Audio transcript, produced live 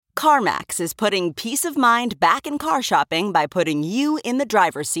CarMax is putting peace of mind back in car shopping by putting you in the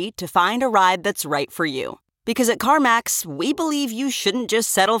driver's seat to find a ride that's right for you. Because at CarMax, we believe you shouldn't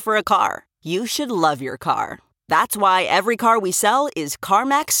just settle for a car. You should love your car. That's why every car we sell is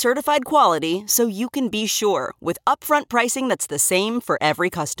CarMax certified quality, so you can be sure with upfront pricing that's the same for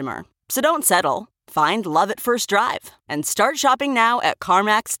every customer. So don't settle. Find love at first drive and start shopping now at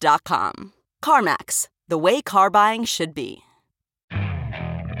CarMax.com. CarMax, the way car buying should be.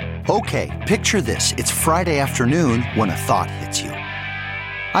 Okay, picture this. It's Friday afternoon when a thought hits you.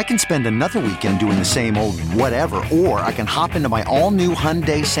 I can spend another weekend doing the same old whatever, or I can hop into my all-new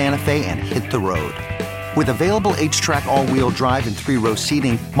Hyundai Santa Fe and hit the road. With available H-Track all-wheel drive and 3-row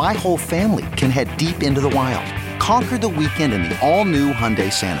seating, my whole family can head deep into the wild. Conquer the weekend in the all-new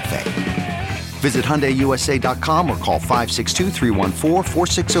Hyundai Santa Fe. Visit HyundaiUSA.com or call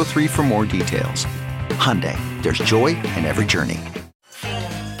 562-314-4603 for more details. Hyundai, there's joy in every journey.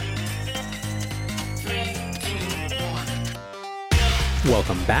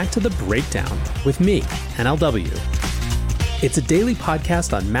 Welcome back to The Breakdown with me, NLW. It's a daily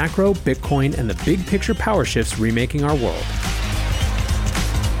podcast on macro, Bitcoin, and the big picture power shifts remaking our world.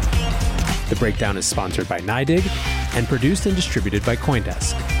 The Breakdown is sponsored by NYDIG and produced and distributed by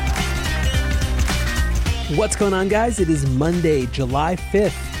CoinDesk. What's going on, guys? It is Monday, July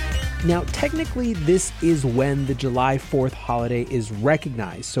 5th. Now, technically, this is when the July 4th holiday is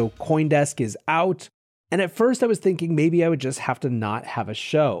recognized, so CoinDesk is out. And at first I was thinking maybe I would just have to not have a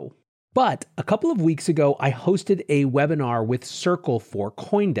show. But a couple of weeks ago, I hosted a webinar with Circle for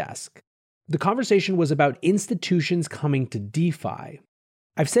CoinDesk. The conversation was about institutions coming to DeFi.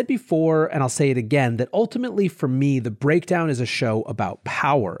 I've said before, and I'll say it again, that ultimately for me, The Breakdown is a show about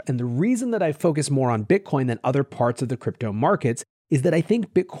power. And the reason that I focus more on Bitcoin than other parts of the crypto markets is that I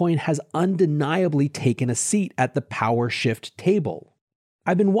think Bitcoin has undeniably taken a seat at the power shift table.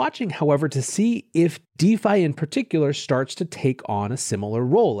 I've been watching, however, to see if DeFi in particular starts to take on a similar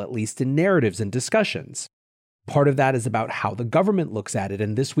role, at least in narratives and discussions. Part of that is about how the government looks at it,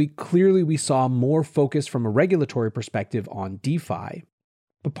 and this week clearly we saw more focus from a regulatory perspective on DeFi.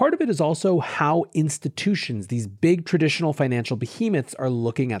 But part of it is also how institutions, these big traditional financial behemoths, are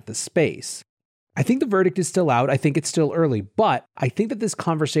looking at the space. I think the verdict is still out. I think it's still early, but I think that this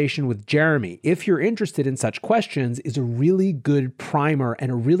conversation with Jeremy, if you're interested in such questions, is a really good primer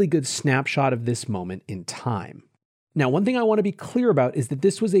and a really good snapshot of this moment in time. Now, one thing I want to be clear about is that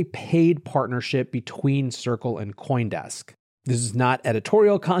this was a paid partnership between Circle and CoinDesk. This is not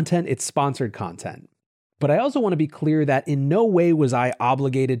editorial content, it's sponsored content. But I also want to be clear that in no way was I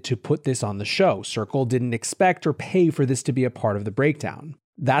obligated to put this on the show. Circle didn't expect or pay for this to be a part of the breakdown.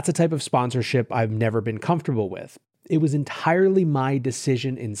 That's a type of sponsorship I've never been comfortable with. It was entirely my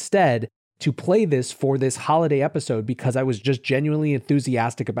decision instead to play this for this holiday episode because I was just genuinely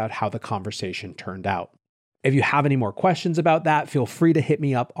enthusiastic about how the conversation turned out. If you have any more questions about that, feel free to hit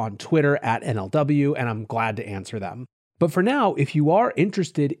me up on Twitter at NLW, and I'm glad to answer them. But for now, if you are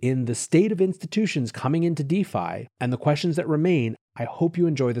interested in the state of institutions coming into DeFi and the questions that remain, I hope you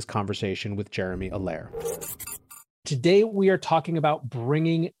enjoy this conversation with Jeremy Allaire. Today, we are talking about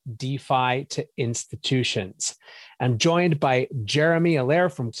bringing DeFi to institutions. I'm joined by Jeremy Allaire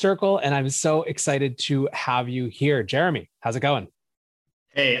from Circle, and I'm so excited to have you here. Jeremy, how's it going?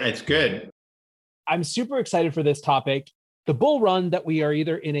 Hey, it's good. I'm super excited for this topic. The bull run that we are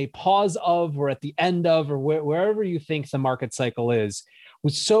either in a pause of or at the end of or wherever you think the market cycle is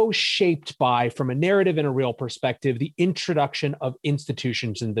was so shaped by, from a narrative and a real perspective, the introduction of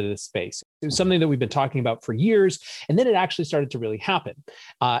institutions into this space. It was something that we've been talking about for years, and then it actually started to really happen.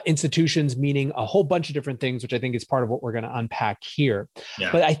 Institutions meaning a whole bunch of different things, which I think is part of what we're going to unpack here.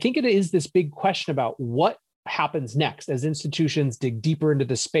 Yeah. But I think it is this big question about what happens next as institutions dig deeper into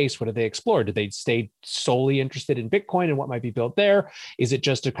the space. What do they explore? Do they stay solely interested in Bitcoin and what might be built there? Is it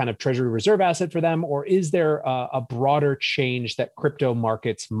just a kind of treasury reserve asset for them? Or is there a broader change that crypto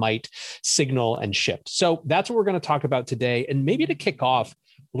markets might signal and shift? So that's what we're going to talk about today. And maybe to kick off,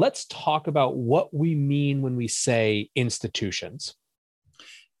 let's talk about what we mean when we say institutions.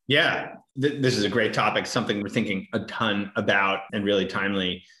 Yeah, this is a great topic, something we're thinking a ton about and really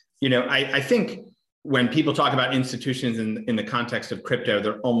timely. You know, I think when people talk about institutions in the context of crypto,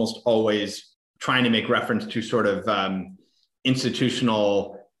 they're almost always trying to make reference to sort of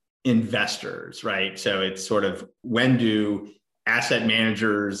institutional investors, right? So it's sort of, when do asset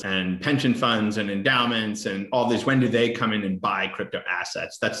managers and pension funds and endowments and all these, when do they come in and buy crypto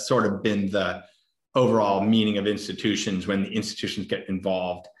assets? That's sort of been the overall meaning of institutions, when the institutions get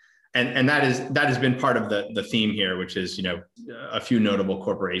involved. And that has been part of the theme here, which is, you know, a few notable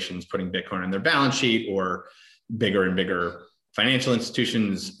corporations putting Bitcoin on their balance sheet, or bigger and bigger financial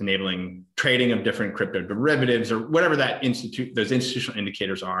institutions, enabling trading of different crypto derivatives, or whatever those institutional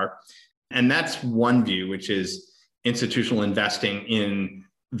indicators are. And that's one view, which is institutional investing in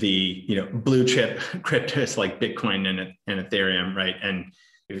the blue chip cryptos like Bitcoin and Ethereum, right? And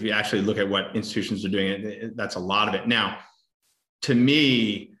if you actually look at what institutions are doing, that's a lot of it. Now, to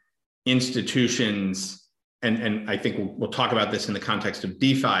me, institutions, and I think we'll talk about this in the context of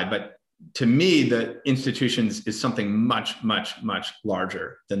DeFi, but to me, the institutions is something much, much, much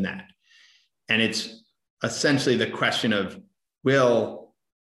larger than that. And it's essentially the question of, will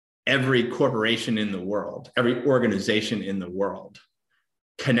every corporation in the world, every organization in the world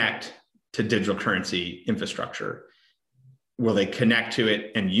connect to digital currency infrastructure? Will they connect to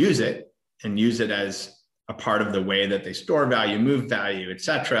it and use it as a part of the way that they store value, move value, et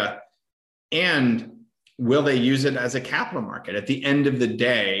cetera? And will they use it as a capital market? At the end of the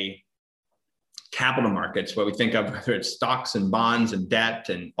day, capital markets, what we think of, whether it's stocks and bonds and debt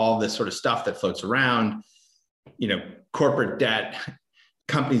and all this sort of stuff that floats around, corporate debt,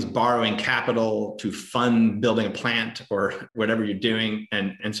 companies borrowing capital to fund building a plant or whatever you're doing,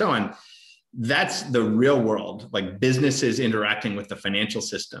 and so on. That's the real world, like businesses interacting with the financial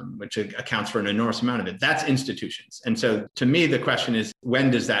system, which accounts for an enormous amount of it. That's institutions. And so to me, the question is,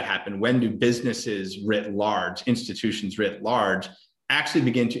 when does that happen? When do businesses writ large, institutions writ large, actually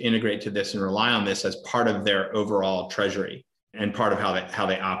begin to integrate to this and rely on this as part of their overall treasury and part of how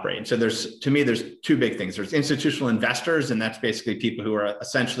they operate? So there's two big things. There's institutional investors, and that's basically people who are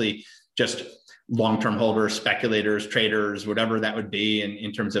essentially just long-term holders, speculators, traders, whatever that would be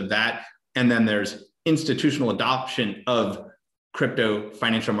in terms of that. And then there's institutional adoption of crypto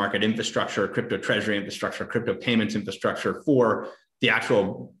financial market infrastructure, crypto treasury infrastructure, crypto payments infrastructure for the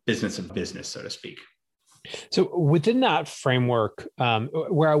actual business of business, so to speak. So within that framework,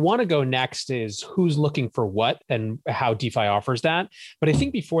 where I want to go next is who's looking for what and how DeFi offers that. But I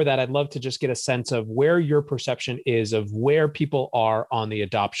think before that, I'd love to just get a sense of where your perception is of where people are on the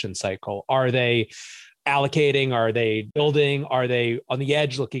adoption cycle. Are they allocating? Are they building? Are they on the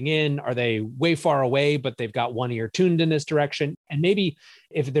edge looking in? Are they way far away, but they've got one ear tuned in this direction? And maybe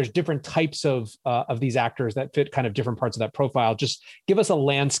if there's different types of these actors that fit kind of different parts of that profile, just give us a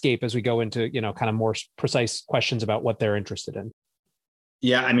landscape as we go into, kind of more precise questions about what they're interested in.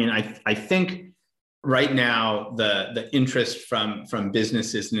 Yeah, I mean, I think right now the interest from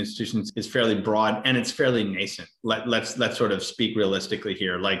businesses and institutions is fairly broad and it's fairly nascent. Let's sort of speak realistically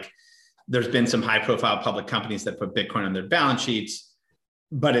here. Like, there's been some high profile public companies that put Bitcoin on their balance sheets,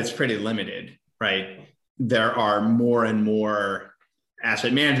 but it's pretty limited, right? There are more and more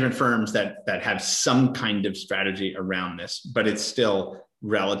asset management firms that have some kind of strategy around this, but it's still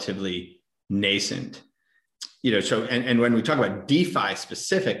relatively nascent. So, and when we talk about DeFi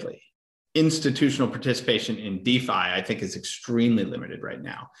specifically, institutional participation in DeFi, I think, is extremely limited right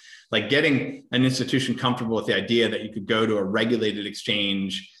now. Like, getting an institution comfortable with the idea that you could go to a regulated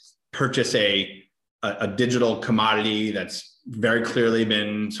exchange, purchase a digital commodity that's very clearly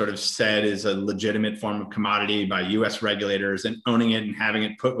been sort of said is a legitimate form of commodity by US regulators, and owning it and having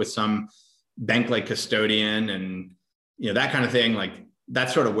it put with some bank-like custodian and that kind of thing. Like,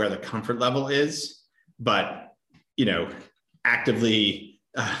 that's sort of where the comfort level is. But actively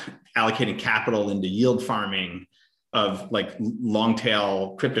allocating capital into yield farming of like long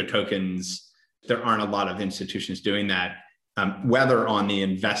tail crypto tokens, there aren't a lot of institutions doing that. Whether on the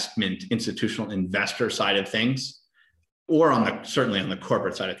institutional investor side of things, or certainly on the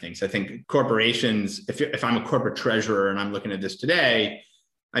corporate side of things. I think corporations, if I'm a corporate treasurer and I'm looking at this today,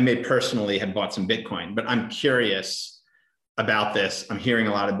 I may personally have bought some Bitcoin, but I'm curious about this. I'm hearing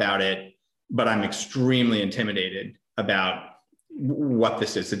a lot about it, but I'm extremely intimidated about what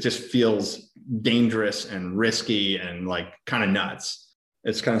this is. It just feels dangerous and risky and like kind of nuts.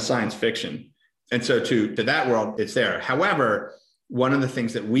 It's kind of science fiction. And so to that world, it's there. However, one of the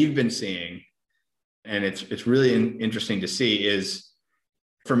things that we've been seeing, and it's really interesting to see, is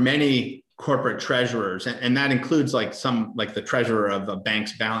for many corporate treasurers, and that includes like the treasurer of a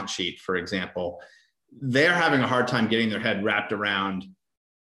bank's balance sheet, for example, they're having a hard time getting their head wrapped around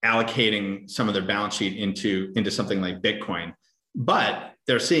allocating some of their balance sheet into something like Bitcoin. But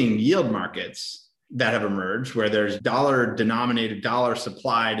they're seeing yield markets that have emerged where there's dollar denominated, dollar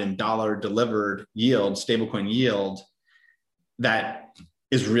supplied, and dollar delivered yield, stablecoin yield, that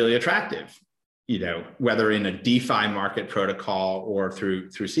is really attractive, whether in a DeFi market protocol or through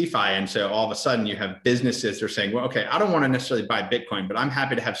CeFi. And so all of a sudden you have businesses that are saying, well, okay, I don't want to necessarily buy Bitcoin, but I'm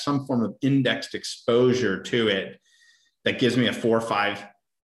happy to have some form of indexed exposure to it that gives me a 4 or 5%,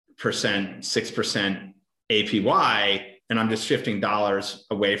 6% APY. And I'm just shifting dollars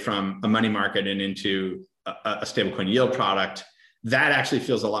away from a money market and into a stablecoin yield product, that actually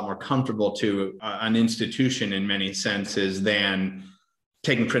feels a lot more comfortable to an institution in many senses than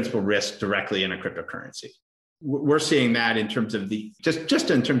taking principal risk directly in a cryptocurrency. We're seeing that in terms of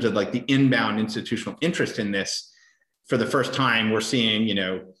just in terms of like the inbound institutional interest in this. For the first time, we're seeing,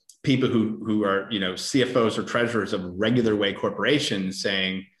 people who are, CFOs or treasurers of regular way corporations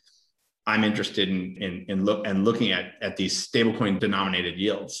saying, I'm interested in looking at these stablecoin denominated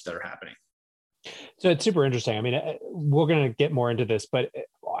yields that are happening. So it's super interesting. I mean, we're going to get more into this, but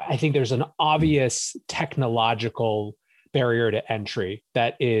I think there's an obvious technological barrier to entry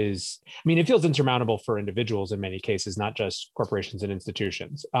that is, it feels insurmountable for individuals in many cases, not just corporations and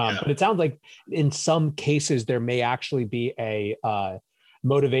institutions. But it sounds like in some cases, there may actually be a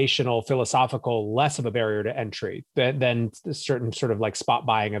motivational, philosophical, less of a barrier to entry than certain sort of like spot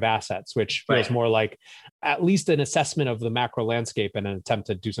buying of assets, which feels more like at least an assessment of the macro landscape and an attempt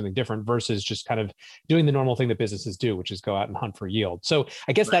to do something different versus just kind of doing the normal thing that businesses do, which is go out and hunt for yield. So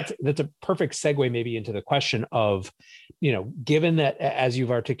I guess that's a perfect segue maybe into the question of, given that, as you've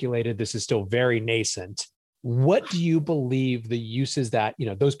articulated, this is still very nascent, what do you believe the uses that,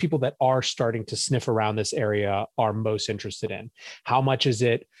 those people that are starting to sniff around this area are most interested in? How much is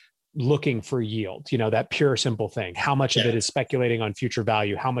it looking for yield, that pure, simple thing? How much of it is speculating on future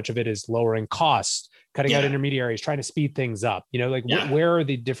value? How much of it is lowering costs, cutting out intermediaries, trying to speed things up? Where are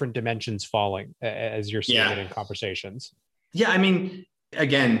the different dimensions falling as you're seeing it in conversations? Yeah,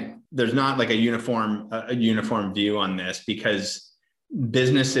 again, there's not like a uniform view on this, because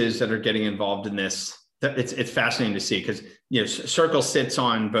businesses that are getting involved in this, it's fascinating to see, because Circle sits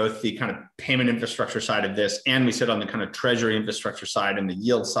on both the kind of payment infrastructure side of this, and we sit on the kind of treasury infrastructure side and the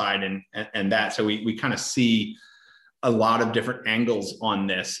yield side and that. So we kind of see a lot of different angles on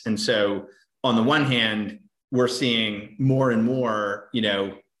this. And so on the one hand, we're seeing more and more,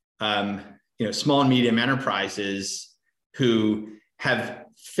 small and medium enterprises who have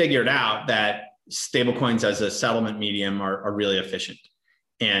figured out that stablecoins as a settlement medium are really efficient,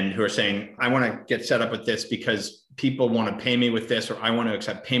 and who are saying, I want to get set up with this because people want to pay me with this, or I want to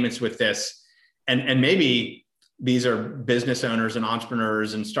accept payments with this. And maybe these are business owners and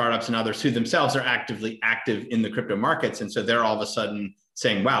entrepreneurs and startups and others who themselves are actively active in the crypto markets. And so they're all of a sudden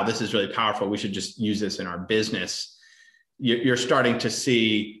saying, wow, this is really powerful. We should just use this in our business. You're starting to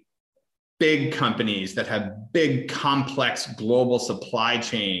see big companies that have big, complex global supply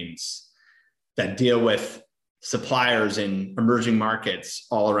chains that deal with suppliers in emerging markets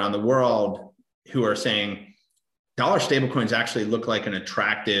all around the world, who are saying dollar stablecoins actually look like an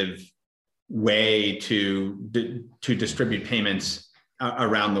attractive way to distribute payments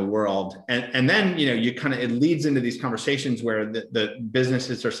around the world. And then, it leads into these conversations where the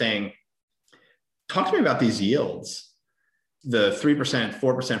businesses are saying, talk to me about these yields, the 3%, 4%,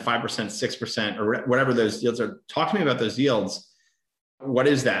 5%, 6%, or whatever those yields are. Talk to me about those yields. What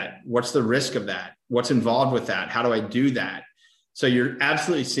is that? What's the risk of that? What's involved with that? How do I do that? So you're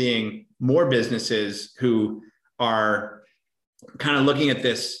absolutely seeing more businesses who are kind of looking at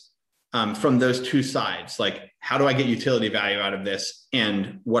this from those two sides. Like, how do I get utility value out of this?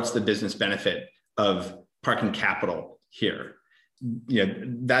 And what's the business benefit of parking capital here?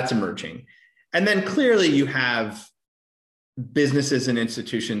 That's emerging. And then clearly you have businesses and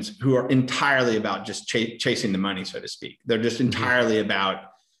institutions who are entirely about just chasing the money, so to speak. They're just entirely about,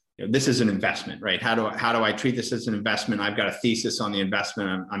 this is an investment, right? How do I treat this as an investment? I've got a thesis on the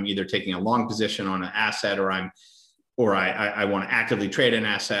investment. I'm either taking a long position on an asset, or I want to actively trade an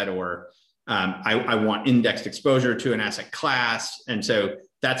asset, or I want indexed exposure to an asset class. And so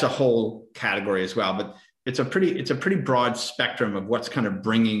that's a whole category as well. But it's a pretty broad spectrum of what's kind of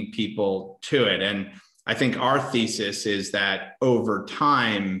bringing people to it. And I think our thesis is that over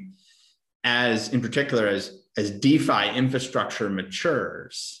time, in particular as DeFi infrastructure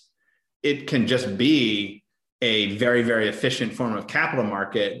matures, it can just be a very, very efficient form of capital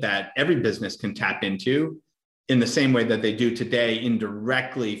market that every business can tap into, in the same way that they do today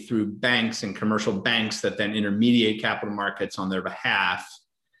indirectly through banks and commercial banks that then intermediate capital markets on their behalf.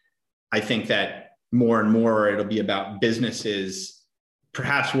 I think that more and more it'll be about businesses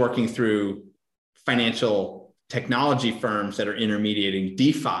perhaps working through financial technology firms that are intermediating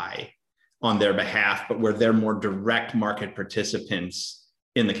DeFi on their behalf, but where they're more direct market participants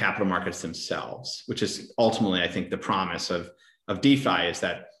in the capital markets themselves, which is ultimately, I think, the promise of DeFi, is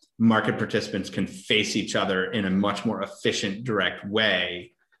that market participants can face each other in a much more efficient, direct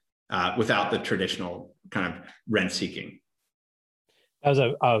way without the traditional kind of rent seeking. That was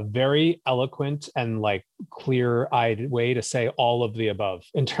a very eloquent and clear-eyed way to say all of the above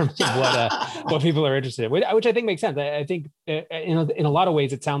in terms of what people are interested in, which I think makes sense. I think in a lot of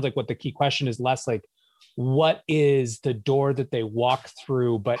ways, it sounds like what the key question is less like, what is the door that they walk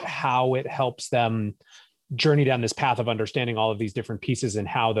through, but how it helps them journey down this path of understanding all of these different pieces and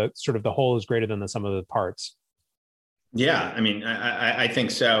how the sort of the whole is greater than the sum of the parts. Yeah, I mean, I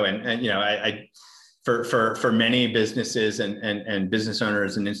think so. And I for many businesses and business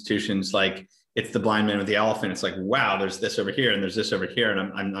owners and institutions, like, it's the blind man with the elephant. It's like, wow, there's this over here and there's this over here.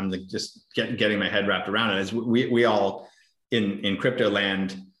 And I'm like just getting my head wrapped around it. As we all in crypto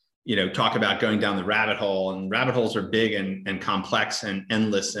land, talk about going down the rabbit hole, and rabbit holes are big and complex and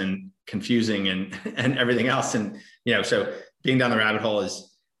endless and confusing and everything else. And, so being down the rabbit hole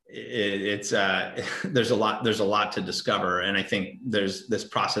there's a lot to discover. And I think there's this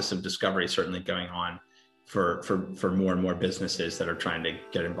process of discovery certainly going on for more and more businesses that are trying to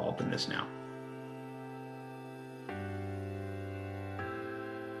get involved in this now.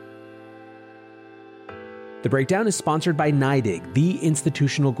 The Breakdown is sponsored by NYDIG, the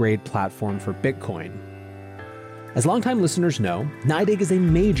institutional-grade platform for Bitcoin. As longtime listeners know, NYDIG is a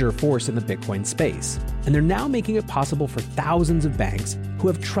major force in the Bitcoin space, and they're now making it possible for thousands of banks who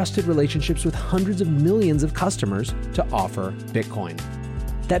have trusted relationships with hundreds of millions of customers to offer Bitcoin.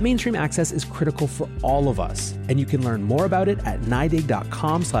 That mainstream access is critical for all of us, and you can learn more about it at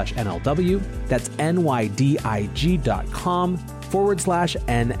nydig.com/NLW. That's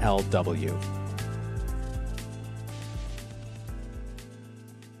nydig.com/NLW.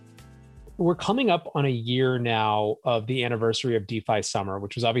 We're coming up on a year now of the anniversary of DeFi Summer,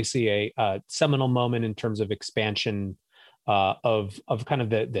 which was obviously a seminal moment in terms of expansion of kind of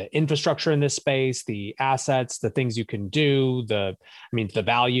the infrastructure in this space, the assets, the things you can do, the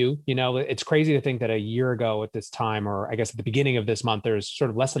value. It's crazy to think that a year ago at this time, or I guess at the beginning of this month, there's sort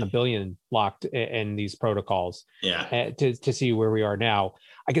of less than $1 billion locked in these protocols. Yeah. To see where we are now.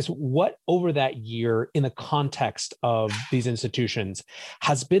 I guess what over that year in the context of these institutions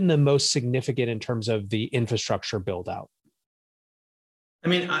has been the most significant in terms of the infrastructure build out? I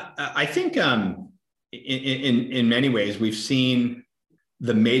mean, I think in many ways we've seen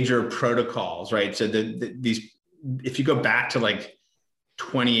the major protocols, right? So these, if you go back to like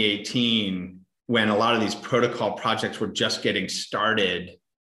 2018, when a lot of these protocol projects were just getting started,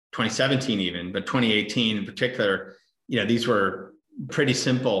 2017 even, but 2018 in particular, these were pretty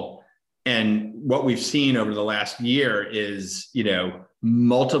simple. And what we've seen over the last year is,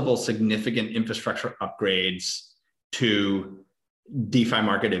 multiple significant infrastructure upgrades to DeFi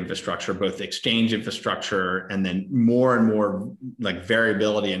market infrastructure, both exchange infrastructure, and then more and more like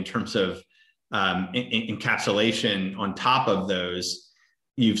variability in terms of encapsulation on top of those.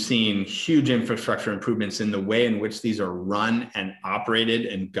 You've seen huge infrastructure improvements in the way in which these are run and operated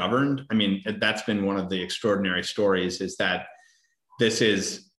and governed. I mean, that's been one of the extraordinary stories, is that this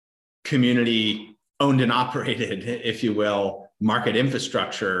is community owned and operated, if you will, market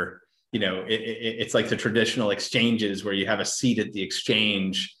infrastructure. It's like the traditional exchanges where you have a seat at the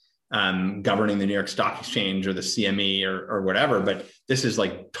exchange governing the New York Stock Exchange or the CME or whatever. But this is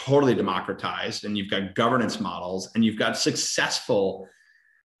like totally democratized, and you've got governance models, and you've got successful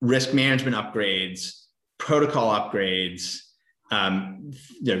risk management upgrades, protocol upgrades.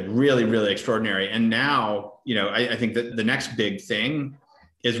 They're really, really extraordinary. And now, I think that the next big thing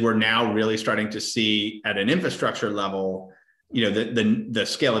is we're now really starting to see at an infrastructure level, the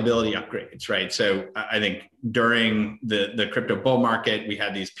scalability upgrades, right? So I think during the crypto bull market, we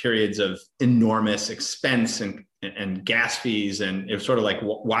had these periods of enormous expense and gas fees. And it was sort of like,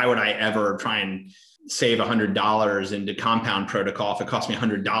 why would I ever try and save $100 into Compound protocol if it cost me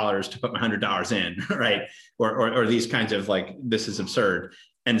 $100 to put my $100 in, right? Or these kinds of like, this is absurd.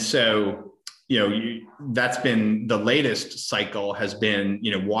 And so, that's been the latest cycle, has been,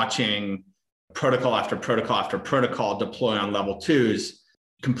 watching protocol after protocol after protocol deploy on level 2s,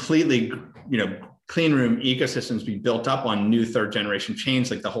 completely, clean room ecosystems be built up on new third generation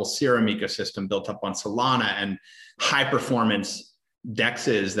chains, like the whole Serum ecosystem built up on Solana, and high performance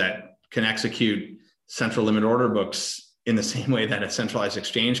DEXs that can execute central limit order books in the same way that a centralized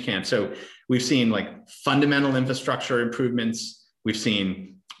exchange can. So we've seen like fundamental infrastructure improvements. We've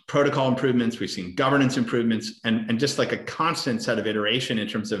seen protocol improvements. We've seen governance improvements, and just like a constant set of iteration in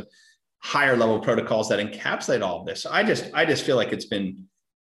terms of higher level protocols that encapsulate all of this. So I just feel like it's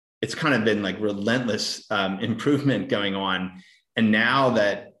kind of been like relentless improvement going on. And now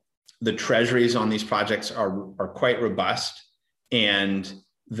that the treasuries on these projects are quite robust, and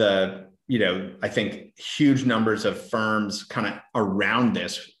I think huge numbers of firms kind of around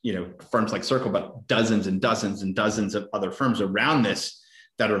this, firms like Circle, but dozens and dozens and dozens of other firms around this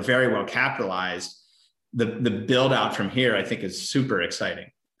that are very well capitalized. The build out from here, I think, is super exciting.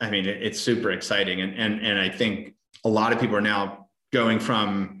 I mean, it's super exciting. And I think a lot of people are now going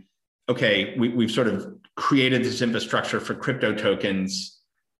from, okay, we've sort of created this infrastructure for crypto tokens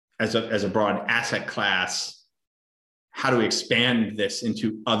as a broad asset class. How do we expand this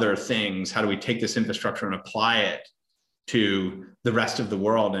into other things? How do we take this infrastructure and apply it to the rest of the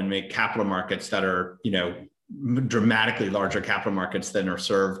world and make capital markets that are, dramatically larger capital markets than are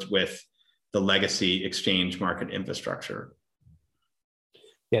served with the legacy exchange market infrastructure?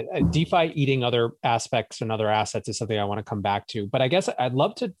 Yeah, DeFi eating other aspects and other assets is something I want to come back to. But I guess I'd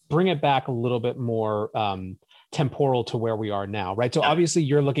love to bring it back a little bit more temporal to where we are now, right? So obviously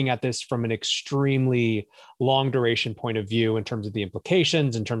you're looking at this from an extremely long duration point of view in terms of the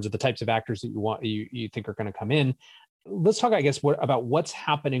implications, in terms of the types of actors that you think are going to come in. Let's talk, I guess, about what's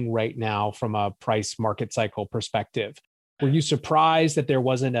happening right now from a price market cycle perspective. Were you surprised that there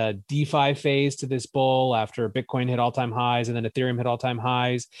wasn't a DeFi phase to this bull after Bitcoin hit all-time highs and then Ethereum hit all-time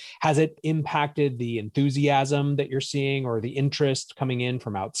highs? Has it impacted the enthusiasm that you're seeing or the interest coming in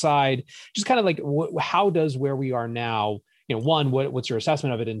from outside? Just kind of like, how does where we are now, one, what's your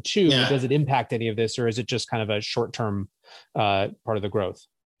assessment of it? And two, does it impact any of this, or is it just kind of a short-term part of the growth?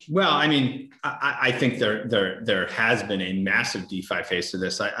 Well, I mean, I think there has been a massive DeFi phase to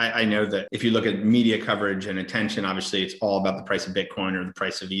this. I know that if you look at media coverage and attention, obviously it's all about the price of Bitcoin or the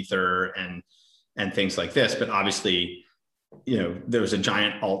price of Ether and things like this. But obviously, there was a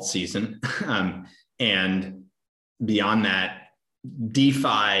giant alt season, and beyond that,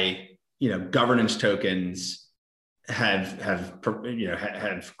 DeFi, governance tokens have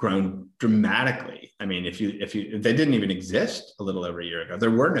grown dramatically. I mean, if they didn't even exist a little over a year ago,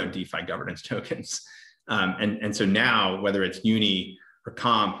 there were no DeFi governance tokens. And so now, whether it's Uni or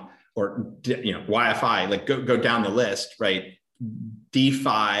Comp or, YFI, like go down the list, right?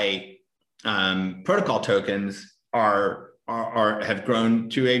 DeFi protocol tokens have grown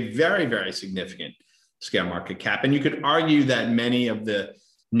to a very, very significant scale market cap. And you could argue that many of the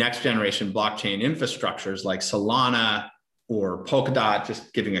next generation blockchain infrastructures like Solana or Polkadot,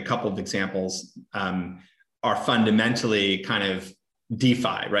 just giving a couple of examples, are fundamentally kind of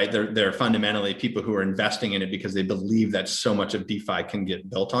DeFi, right? They're fundamentally people who are investing in it because they believe that so much of DeFi can get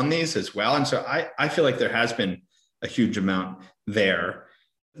built on these as well. And so I feel like there has been a huge amount there.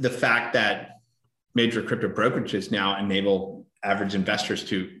 The fact that major crypto brokerages now enable average investors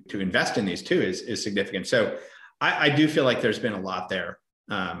to invest in these too is significant. So I do feel like there's been a lot there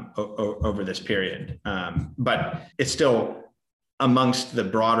over this period. But it's still amongst the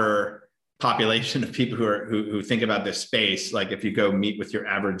broader population of people who think about this space. Like if you go meet with your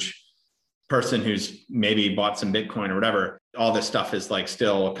average person who's maybe bought some Bitcoin or whatever, all this stuff is like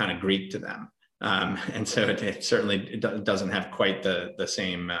still kind of Greek to them. And so it certainly doesn't have quite the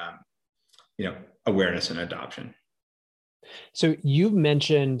same, awareness and adoption. So you've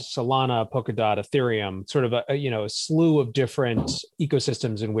mentioned Solana, Polkadot, Ethereum, sort of a slew of different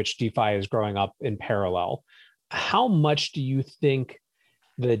ecosystems in which DeFi is growing up in parallel. How much do you think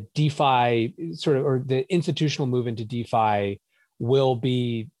the DeFi or the institutional move into DeFi will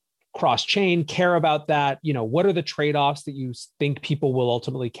be cross-chain, care about that? What are the trade-offs that you think people will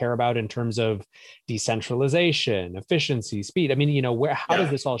ultimately care about in terms of decentralization, efficiency, speed? I mean, how does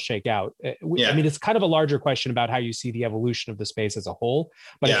this all shake out? I mean, it's kind of a larger question about how you see the evolution of the space as a whole,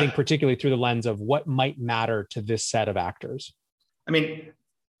 but I think particularly through the lens of what might matter to this set of actors. I mean,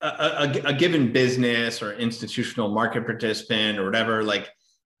 a given business or institutional market participant or whatever, like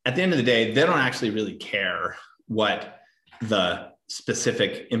at the end of the day, they don't actually really care what the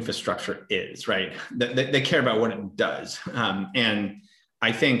specific infrastructure is, right? They care about what it does. And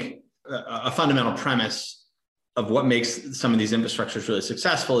I think a fundamental premise of what makes some of these infrastructures really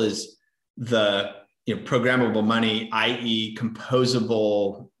successful is the programmable money, i.e.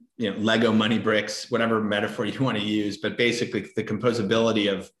 composable, Lego money bricks, whatever metaphor you want to use, but basically the composability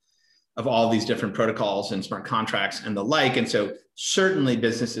of all these different protocols and smart contracts and the like. And so certainly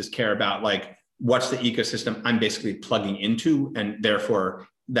businesses care about like, what's the ecosystem I'm basically plugging into, and therefore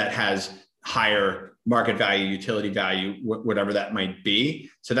that has higher market value, utility value, whatever that might be.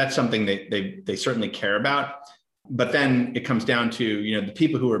 So that's something they certainly care about. But then it comes down to, the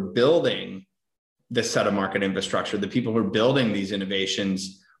people who are building this set of market infrastructure, the people who are building these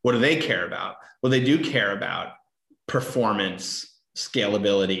innovations, what do they care about? Well, they do care about performance,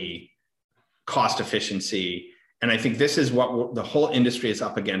 scalability, cost efficiency. And I think this is what the whole industry is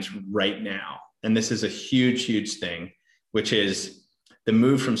up against right now. And this is a huge, huge thing, which is the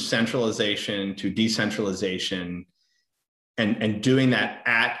move from centralization to decentralization and doing that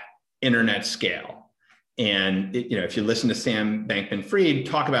at internet scale. And, if you listen to Sam Bankman-Fried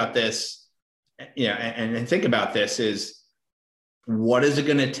talk about this, and think about this is, what is it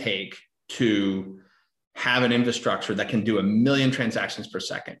going to take to have an infrastructure that can do 1 million transactions per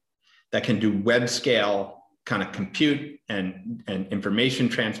second, that can do web scale kind of compute and information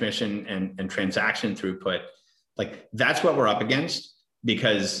transmission and transaction throughput. Like that's what we're up against,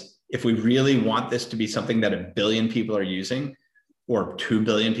 because if we really want this to be something that 1 billion people are using or 2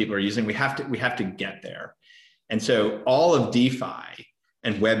 billion people are using, we have to get there. And so all of DeFi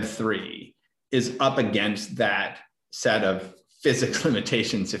and Web3 is up against that set of physics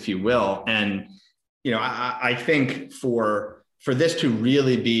limitations, if you will. And, I think for this to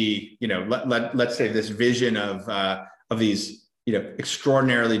really be, let's say this vision of these,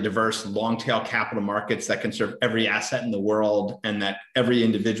 extraordinarily diverse long tail capital markets that can serve every asset in the world and that every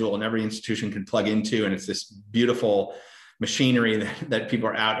individual and every institution can plug into. And it's this beautiful machinery that people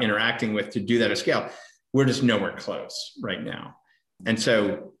are out interacting with to do that at scale. We're just nowhere close right now. And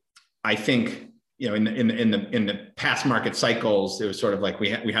so I think, in the past market cycles, it was sort of like we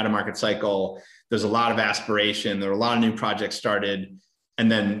had a market cycle. There's a lot of aspiration. There were a lot of new projects started, and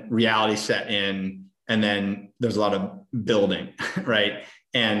then reality set in, and then there's a lot of building, right?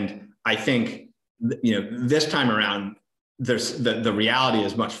 And I think, this time around, there's the reality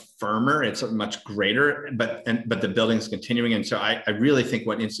is much firmer. It's much greater, but the building is continuing. And so I really think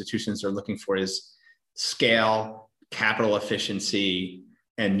what institutions are looking for is scale, capital efficiency,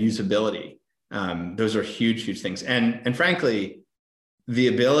 and usability. Those are huge things. And frankly, the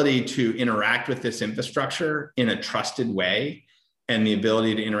ability to interact with this infrastructure in a trusted way, and the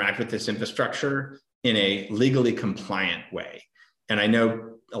ability to interact with this infrastructure in a legally compliant way. And I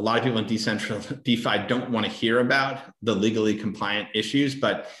know a lot of people in decentralized DeFi don't want to hear about the legally compliant issues,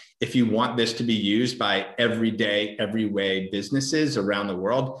 but if you want this to be used by everyday, every way businesses around the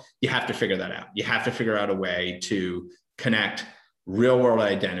world, you have to figure that out. You have to figure out a way to connect real world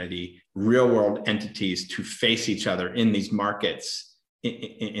identity, real world entities to face each other in these markets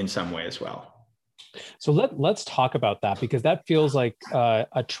in some way as well. So let's talk about that, because that feels like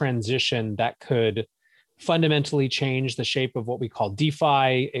a transition that could fundamentally change the shape of what we call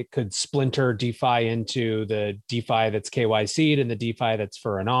DeFi. It could splinter DeFi into the DeFi that's KYC'd and the DeFi that's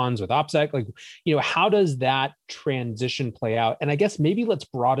for anons with OPSEC. Like, how does that transition play out? And I guess maybe let's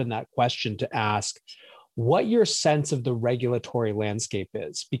broaden that question to ask what your sense of the regulatory landscape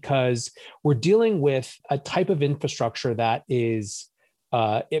is, because we're dealing with a type of infrastructure that is,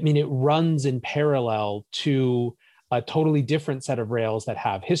 it runs in parallel to a totally different set of rails that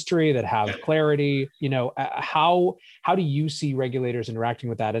have history, that have clarity. How do you see regulators interacting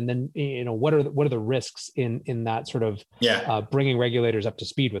with that? And then, what are the risks in that sort of bringing regulators up to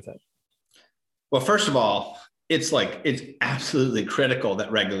speed with it? Well, first of all, it's absolutely critical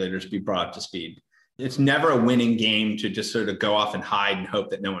that regulators be brought up to speed. It's never a winning game to just sort of go off and hide and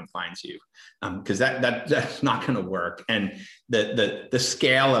hope that no one finds you, because that's not going to work. And the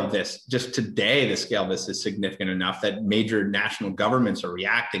scale of this, just today, the scale of this is significant enough that major national governments are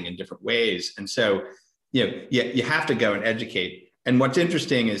reacting in different ways. And so, you have to go and educate. And what's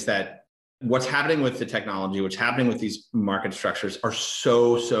interesting is that what's happening with the technology, what's happening with these market structures are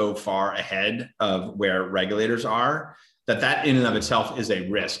so far ahead of where regulators are, that in and of itself is a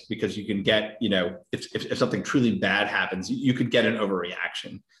risk, because you can get, if something truly bad happens, you could get an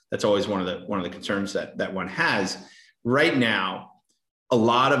overreaction. That's always one of the concerns that one has. Right now, a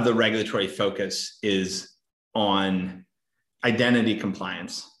lot of the regulatory focus is on identity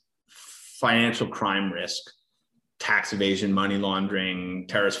compliance, financial crime risk, tax evasion, money laundering,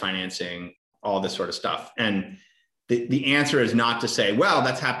 terrorist financing, all this sort of stuff. And the answer is not to say, well,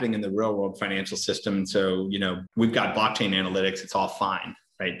 that's happening in the real world financial system, and so we've got blockchain analytics, it's all fine,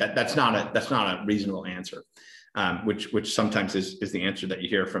 right? That's not a reasonable answer, which sometimes is the answer that you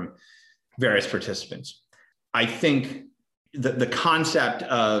hear from various participants. I think the concept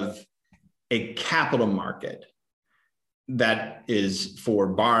of a capital market that is for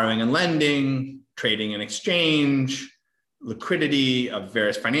borrowing and lending, trading and exchange, liquidity of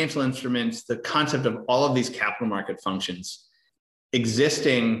various financial instruments, the concept of all of these capital market functions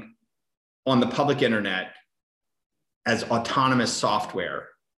existing on the public internet as autonomous software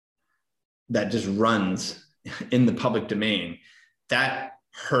that just runs in the public domain, that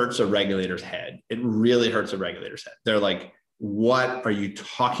hurts a regulator's head. It really hurts a regulator's head. They're like, what are you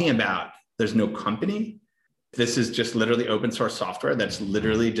talking about? There's no company. This is just literally open source software that's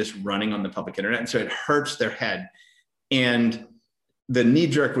literally just running on the public internet. And so it hurts their head. And the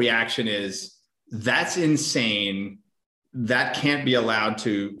knee-jerk reaction is, that's insane. That can't be allowed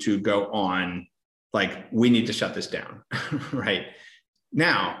to go on. Like, we need to shut this down, right?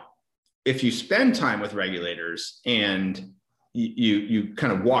 Now, if you spend time with regulators and you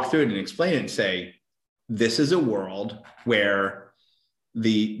kind of walk through it and explain it and say, this is a world where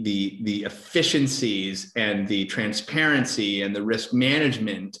the efficiencies and the transparency and the risk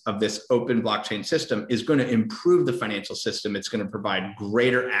management of this open blockchain system is going to improve the financial system. It's going to provide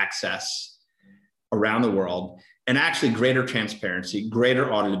greater access around the world, and actually greater transparency, greater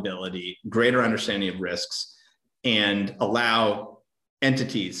auditability, greater understanding of risks, and allow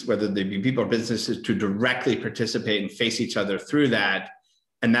entities, whether they be people or businesses, to directly participate and face each other through that.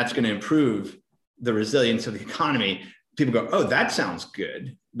 And that's going to improve the resilience of the economy. People go, oh, that sounds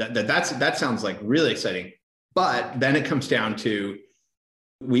good. That sounds like really exciting. But then it comes down to,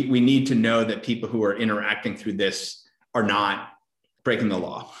 we need to know that people who are interacting through this are not breaking the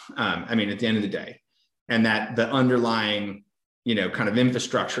law. At the end of the day, and that the underlying, kind of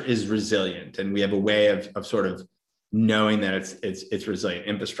infrastructure is resilient, and we have a way of sort of knowing that it's resilient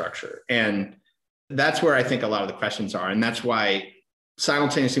infrastructure. And that's where I think a lot of the questions are. And that's why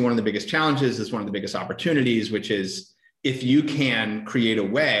simultaneously one of the biggest challenges is one of the biggest opportunities, which is if you can create a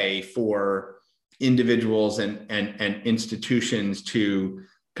way for individuals and institutions to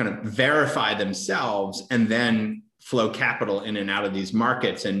kind of verify themselves and then flow capital in and out of these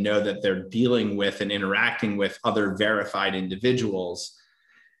markets and know that they're dealing with and interacting with other verified individuals,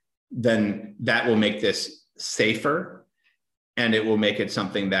 then that will make this safer, and it will make it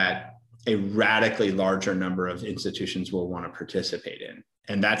something that a radically larger number of institutions will want to participate in.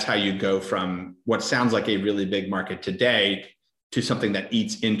 And that's how you go from what sounds like a really big market today to something that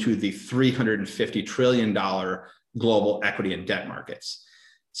eats into the $350 trillion global equity and debt markets.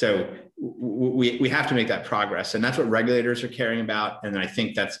 So we have to make that progress. And that's what regulators are caring about. And I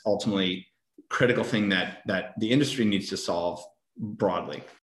think that's ultimately a critical thing that the industry needs to solve broadly.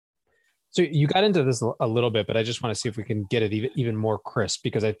 So you got into this a little bit, but I just want to see if we can get it even more crisp,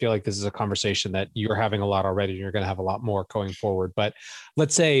 because I feel like this is a conversation that you're having a lot already, and you're going to have a lot more going forward. But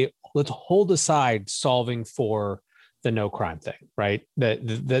let's hold aside solving for the no crime thing, right?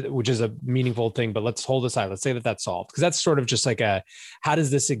 That which is a meaningful thing, but let's hold aside. Let's say that that's solved, because that's sort of just like how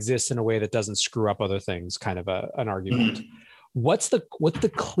does this exist in a way that doesn't screw up other things? Kind of an argument. Mm-hmm. What's the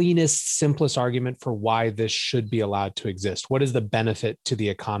cleanest, simplest argument for why this should be allowed to exist? What is the benefit to the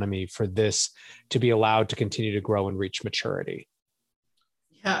economy for this to be allowed to continue to grow and reach maturity?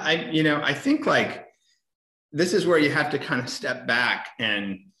 Yeah, I think like this is where you have to kind of step back,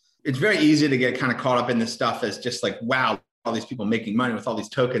 and it's very easy to get kind of caught up in this stuff as just like, wow, all these people making money with all these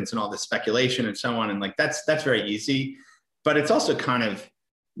tokens and all this speculation and so on. And like, that's very easy, but it's also kind of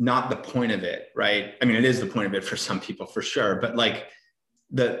not the point of it, right? I mean, it is the point of it for some people for sure, but like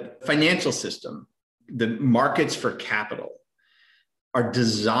the financial system, the markets for capital are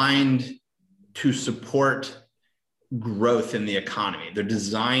designed to support growth in the economy. They're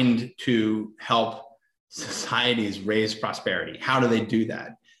designed to help societies raise prosperity. How do they do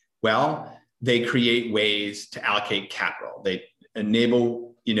that? Well, they create ways to allocate capital. They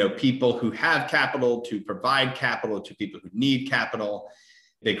enable, people who have capital to provide capital to people who need capital.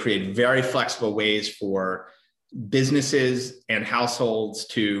 They create very flexible ways for businesses and households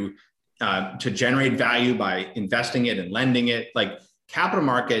to generate value by investing it and lending it. Like, capital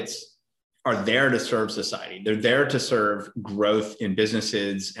markets are there to serve society. They're there to serve growth in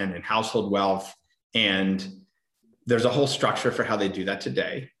businesses and in household wealth. And there's a whole structure for how they do that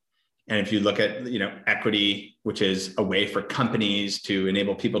today. And if you look at, equity, which is a way for companies to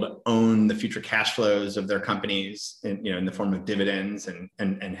enable people to own the future cash flows of their companies, in the form of dividends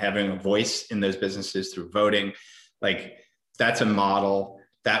and having a voice in those businesses through voting, like that's a model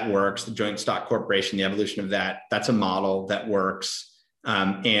that works. The joint stock corporation, the evolution of that's a model that works.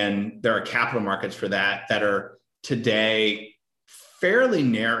 And there are capital markets for that are today fairly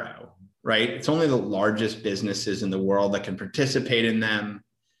narrow, right? It's only the largest businesses in the world that can participate in them.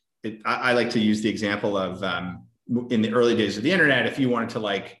 I like to use the example of in the early days of the internet, if you wanted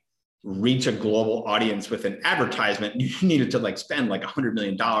to reach a global audience with an advertisement, you needed to spend $100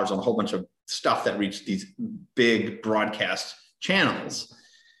 million on a whole bunch of stuff that reached these big broadcast channels.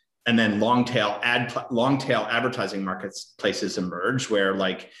 And then long tail advertising marketplaces emerge where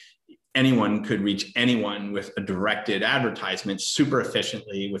anyone could reach anyone with a directed advertisement super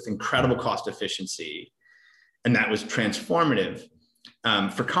efficiently with incredible cost efficiency. And that was transformative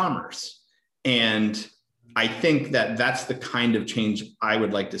for commerce. And I think that that's the kind of change I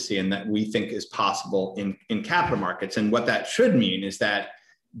would like to see and that we think is possible in capital markets. And what that should mean is that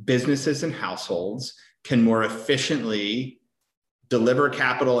businesses and households can more efficiently deliver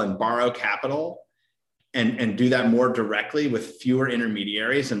capital and borrow capital and do that more directly with fewer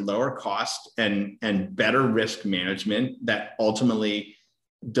intermediaries and lower cost and better risk management that ultimately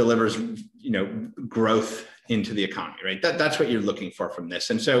delivers, growth into the economy, right? That's what you're looking for from this.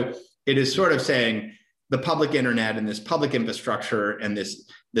 And so it is sort of saying the public internet and this public infrastructure and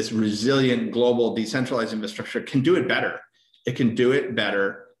this resilient global decentralized infrastructure can do it better. It can do it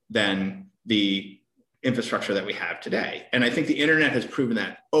better than the infrastructure that we have today. And I think the internet has proven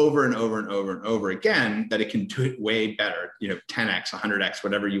that over and over and over and over again, that it can do it way better, 10x, 100x,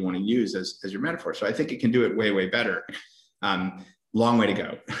 whatever you want to use as your metaphor. So I think it can do it way, way better. Long way to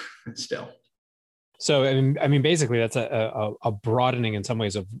go still. So, I mean, basically that's a broadening in some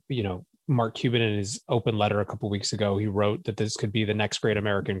ways of, Mark Cuban in his open letter a couple of weeks ago, he wrote that this could be the next great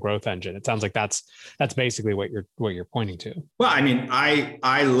American growth engine. It sounds like that's basically what you're pointing to. Well, I mean,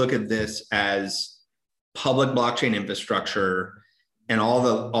 I look at this as public blockchain infrastructure and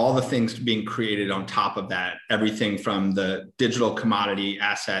all the things being created on top of that, everything from the digital commodity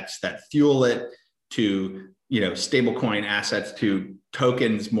assets that fuel it to, stablecoin assets to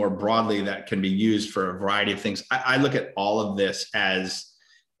tokens more broadly that can be used for a variety of things. I look at all of this as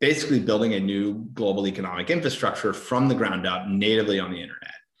basically building a new global economic infrastructure from the ground up natively on the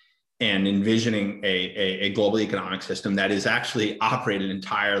internet and envisioning a global economic system that is actually operated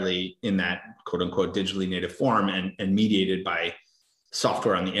entirely in that quote unquote digitally native form and mediated by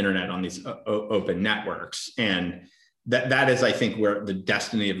software on the internet on these open networks. And that is, I think, where the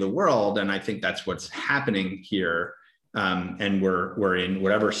destiny of the world. And I think that's what's happening here. And we're in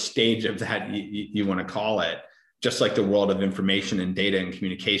whatever stage of that you want to call it. Just like the world of information and data and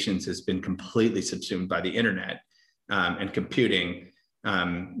communications has been completely subsumed by the internet and computing.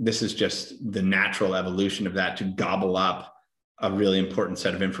 This is just the natural evolution of that to gobble up a really important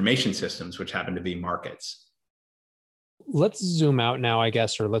set of information systems, which happen to be markets. Let's zoom out now, I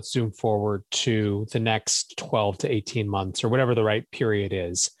guess, or let's zoom forward to the next 12 to 18 months or whatever the right period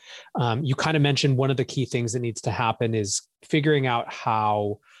is. You kind of mentioned one of the key things that needs to happen is figuring out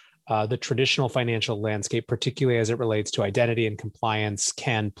how the traditional financial landscape, particularly as it relates to identity and compliance,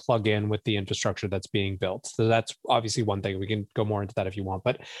 can plug in with the infrastructure that's being built. So that's obviously one thing. We can go more into that if you want.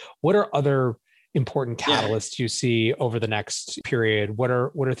 But what are other important catalysts you see over the next period? What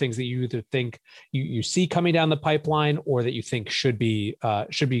are things that you either think you see coming down the pipeline or that you think should be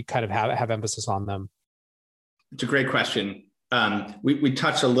kind of have emphasis on them? It's a great question. We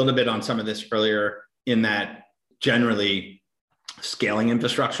touched a little bit on some of this earlier in that generally scaling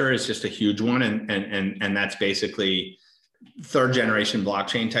infrastructure is just a huge one. And that's basically third generation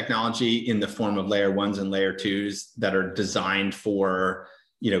blockchain technology in the form of layer ones and layer twos that are designed for,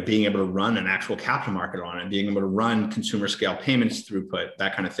 being able to run an actual capital market on it, being able to run consumer scale payments throughput,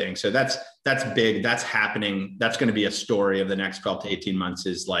 that kind of thing. So that's big, that's happening. That's going to be a story of the next 12 to 18 months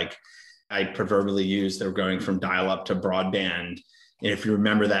is like, I proverbially use, they're going from dial-up to broadband. And if you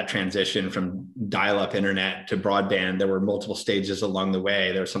remember that transition from dial-up internet to broadband, there were multiple stages along the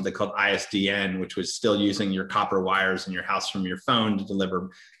way. There was something called ISDN, which was still using your copper wires in your house from your phone to deliver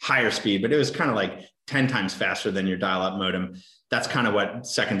higher speed, but it was kind of like 10 times faster than your dial-up modem. That's kind of what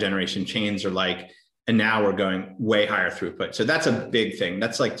second generation chains are like. And now we're going way higher throughput. So that's a big thing.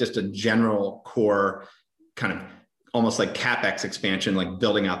 That's like just a general core kind of almost like CapEx expansion, like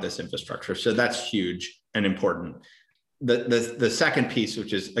building out this infrastructure. So that's huge and important. The second piece,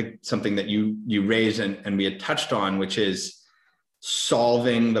 which is something that you raised and we had touched on, which is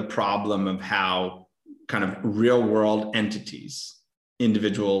solving the problem of how kind of real world entities,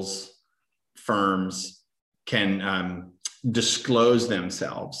 individuals, firms can disclose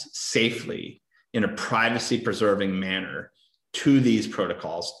themselves safely in a privacy preserving manner to these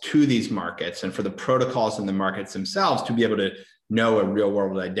protocols, to these markets, and for the protocols and the markets themselves to be able to know a real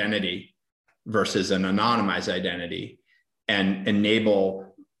world identity versus an anonymized identity, and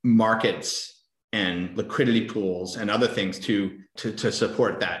enable markets and liquidity pools and other things to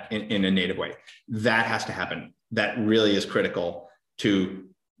support that in a native way. That has to happen. That really is critical to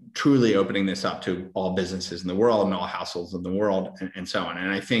truly opening this up to all businesses in the world and all households in the world and so on. And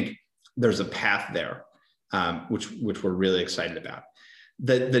I think there's a path there, which we're really excited about.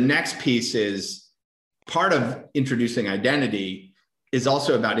 The next piece is part of introducing identity is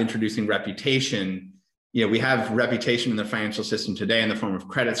also about introducing reputation. We have reputation in the financial system today in the form of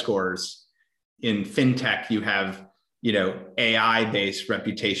credit scores. In fintech, you have, AI-based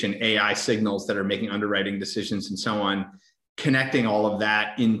reputation, AI signals that are making underwriting decisions and so on, connecting all of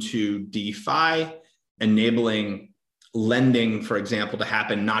that into DeFi, enabling lending, for example, to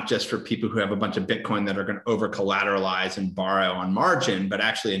happen, not just for people who have a bunch of Bitcoin that are going to over collateralize and borrow on margin, but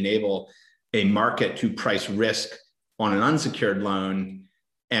actually enable a market to price risk on an unsecured loan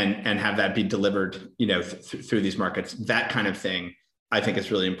and have that be delivered, through these markets. That kind of thing, I think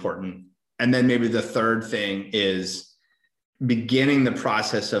is really important. And then maybe the third thing is beginning the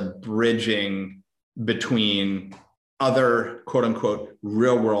process of bridging between other quote unquote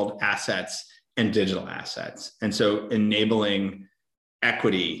real world assets and digital assets. And so enabling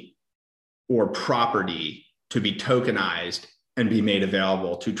equity or property to be tokenized and be made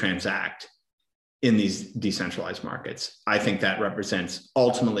available to transact in these decentralized markets. I think that represents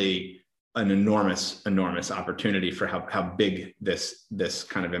ultimately an enormous opportunity for how big this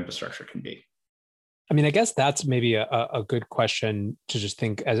kind of infrastructure can be. I mean, I guess that's maybe a good question to just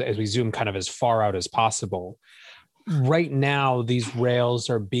think as we zoom kind of as far out as possible. Right now, these rails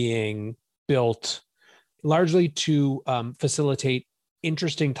are being built largely to facilitate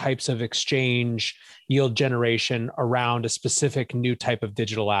interesting types of exchange yield generation around a specific new type of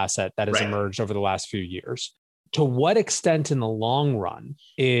digital asset that has emerged over the last few years. To what extent in the long run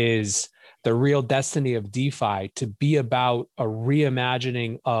is the real destiny of DeFi to be about a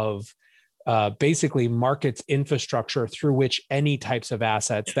reimagining of basically markets infrastructure through which any types of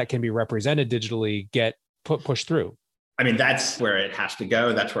assets that can be represented digitally get pushed through? I mean, that's where it has to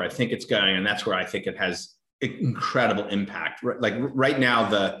go. That's where I think it's going. And that's where I think it has incredible impact. Like right now,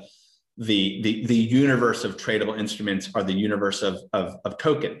 the universe of tradable instruments are the universe of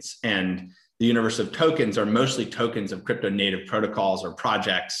tokens. And the universe of tokens are mostly tokens of crypto native protocols or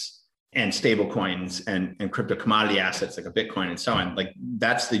projects and stable coins and crypto commodity assets like a Bitcoin and so on. Like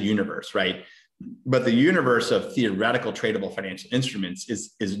that's the universe, right? But the universe of theoretical tradable financial instruments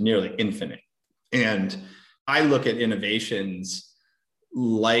is nearly infinite. And I look at innovations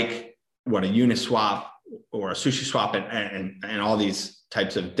like what a Uniswap or a SushiSwap and all these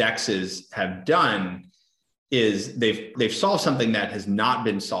types of DEXs have done is they've solved something that has not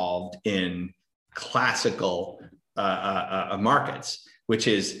been solved in classical markets, which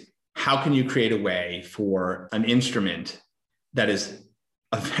is how can you create a way for an instrument that is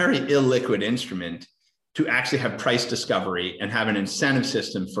a very illiquid instrument to actually have price discovery and have an incentive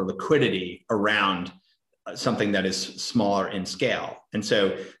system for liquidity around something that is smaller in scale. And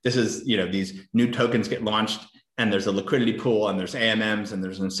so this is, these new tokens get launched and there's a liquidity pool and there's AMMs and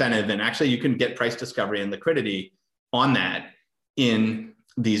there's an incentive. And actually you can get price discovery and liquidity on that in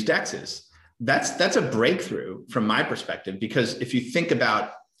these DEXs. That's a breakthrough from my perspective, because if you think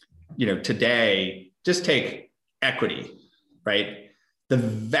about, today, just take equity, right? The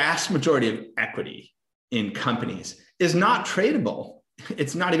vast majority of equity in companies is not tradable.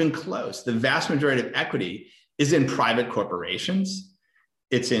 It's not even close. The vast majority of equity is in private corporations.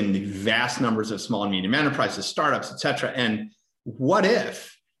 It's in the vast numbers of small and medium enterprises, startups, et cetera. And what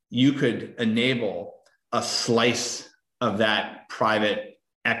if you could enable a slice of that private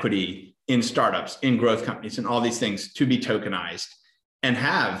equity in startups, in growth companies, and all these things to be tokenized and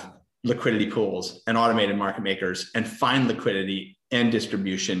have liquidity pools and automated market makers and find liquidity and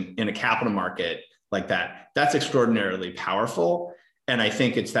distribution in a capital market like that? That's extraordinarily powerful. And I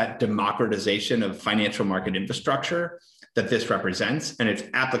think it's that democratization of financial market infrastructure that this represents, and its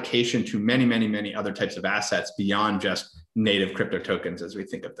application to many, many, many other types of assets beyond just native crypto tokens as we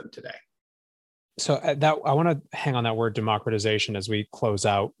think of them today. So I want to hang on that word democratization as we close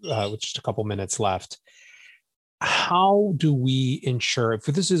out with just a couple minutes left. How do we ensure, if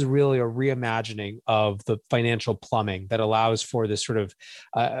this is really a reimagining of the financial plumbing that allows for this sort of,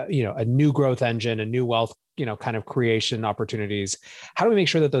 a new growth engine, a new wealth, kind of creation opportunities, how do we make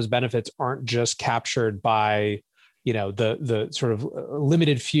sure that those benefits aren't just captured by, the sort of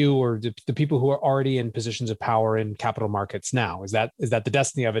limited few or the people who are already in positions of power in capital markets now? Is that the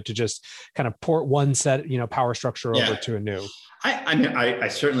destiny of it to just kind of port one set, power structure over to a new? I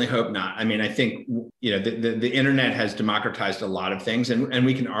certainly hope not. I mean, I think, the internet has democratized a lot of things, and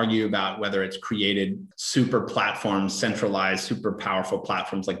we can argue about whether it's created super platforms, centralized, super powerful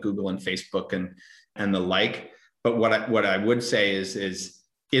platforms like Google and Facebook and the like. But what I would say is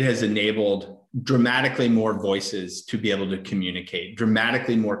it has enabled dramatically more voices to be able to communicate,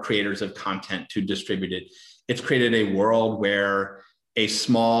 dramatically more creators of content to distribute it. It's created a world where a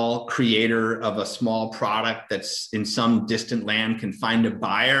small creator of a small product that's in some distant land can find a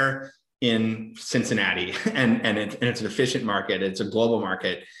buyer in Cincinnati, and it's an efficient market. It's a global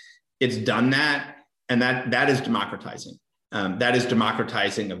market. It's done that, and that is democratizing. That is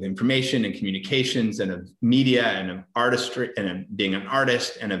democratizing of information and communications and of media and of artistry and of being an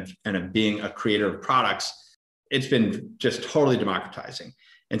artist and of being a creator of products. It's been just totally democratizing.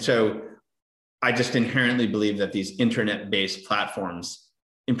 And so I just inherently believe that these internet-based platforms,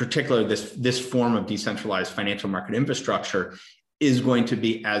 in particular, this form of decentralized financial market infrastructure, is going to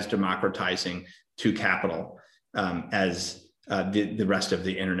be as democratizing to capital as the rest of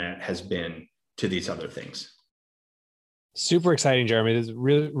the internet has been to these other things. Super exciting, Jeremy. This is a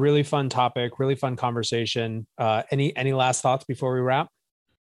really, really fun topic, really fun conversation. Any last thoughts before we wrap?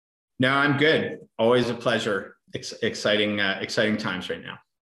 No, I'm good. Always a pleasure. Exciting times right now.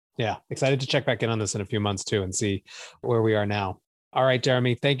 Yeah. Excited to check back in on this in a few months too and see where we are now. All right,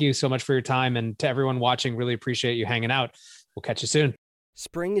 Jeremy, thank you so much for your time. And to everyone watching, really appreciate you hanging out. We'll catch you soon.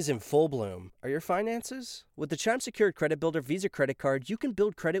 Spring is in full bloom. Are your finances? With the Chime Secured Credit Builder Visa Credit Card, you can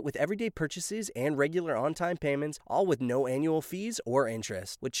build credit with everyday purchases and regular on-time payments, all with no annual fees or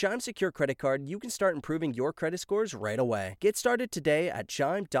interest. With Chime Secured Credit Card, you can start improving your credit scores right away. Get started today at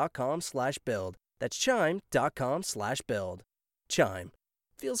chime.com/build. That's chime.com/build. Chime.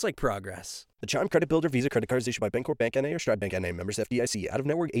 Feels like progress. The Chime Credit Builder Visa Credit Card is issued by Bancorp Bank N.A. or Stride Bank N.A. Members FDIC.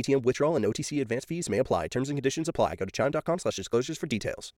 Out-of-network ATM withdrawal and OTC advance fees may apply. Terms and conditions apply. Go to chime.com/disclosures for details.